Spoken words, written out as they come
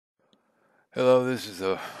Hello, this is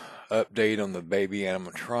a update on the baby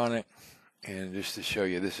animatronic, and just to show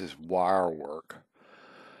you, this is wire work.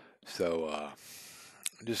 So,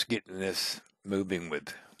 just getting this moving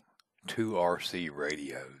with two RC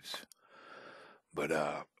radios.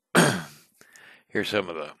 But here's some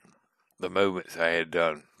of the movements I had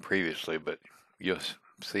done previously, but you'll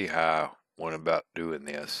see how I went about doing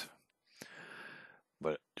this.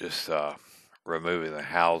 But just removing the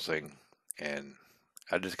housing, and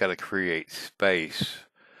I just got to create space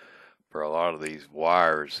for a lot of these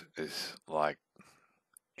wires. Is like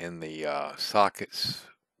in the sockets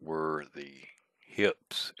where the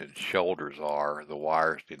hips and shoulders are, the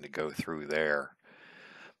wires need to go through there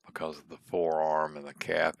because of the forearm and the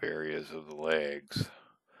calf areas of the legs.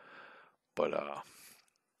 But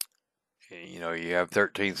you have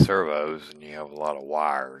 13 servos and you have a lot of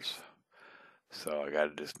wires, so I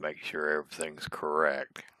got to just make sure everything's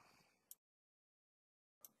correct.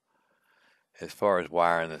 As far as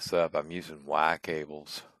wiring this up, I'm using Y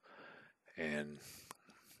cables and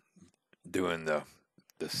doing the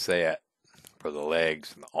set for the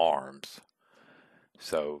legs and the arms.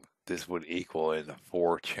 So this would equal into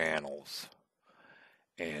 4 channels.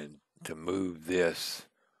 And to move this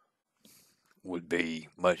would be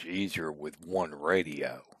much easier with one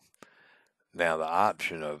radio. Now the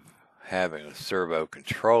option of having a servo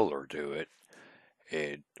controller do it,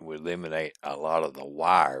 it would eliminate a lot of the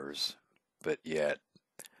wires, but yet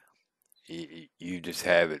you just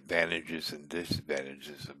have advantages and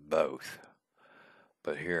disadvantages of both.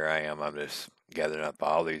 But here I am, I'm just gathering up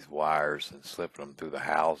all these wires and slipping them through the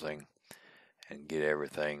housing and get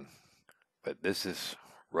everything. But this is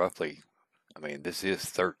roughly, this is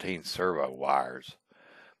 13 servo wires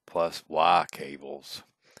plus Y cables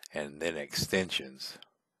and then extensions.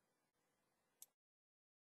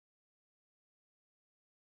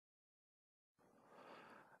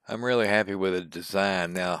 I'm really happy with the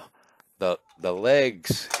design. Now, the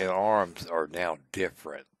legs and arms are now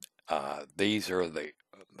different. These are the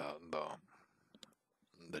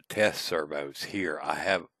test servos here. I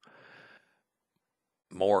have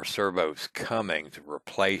more servos coming to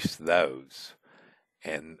replace those,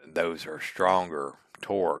 and those are stronger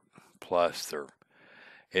torque. Plus,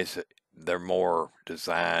 they're more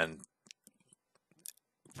designed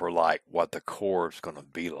for like what the core is going to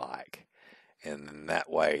be like, and in that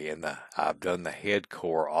way, I've done the head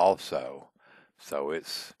core also, so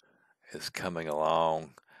it's coming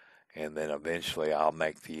along, and then eventually I'll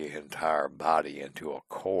make the entire body into a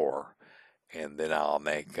core, and then I'll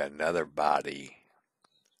make another body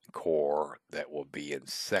core that will be in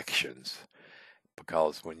sections,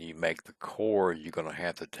 because when you make the core, you're going to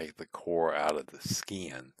have to take the core out of the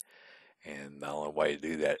skin, and the only way to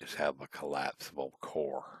do that is have a collapsible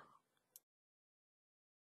core.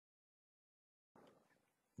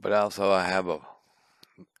 But also I have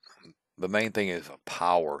the main thing is a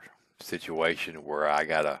power situation where I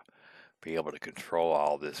gotta be able to control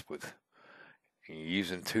all this with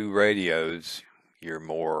using 2 radios. You're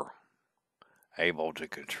more able to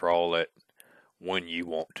control it when you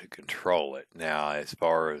want to control it. Now, as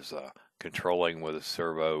far as controlling with a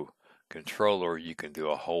servo controller, you can do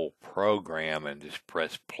a whole program and just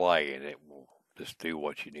press play and it will just do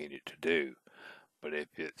what you need it to do. But if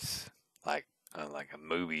it's like a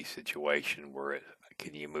movie situation where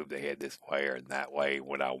can you move the head this way or that way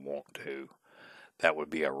when I want to, that would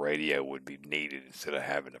be a radio would be needed instead of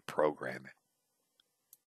having to program it.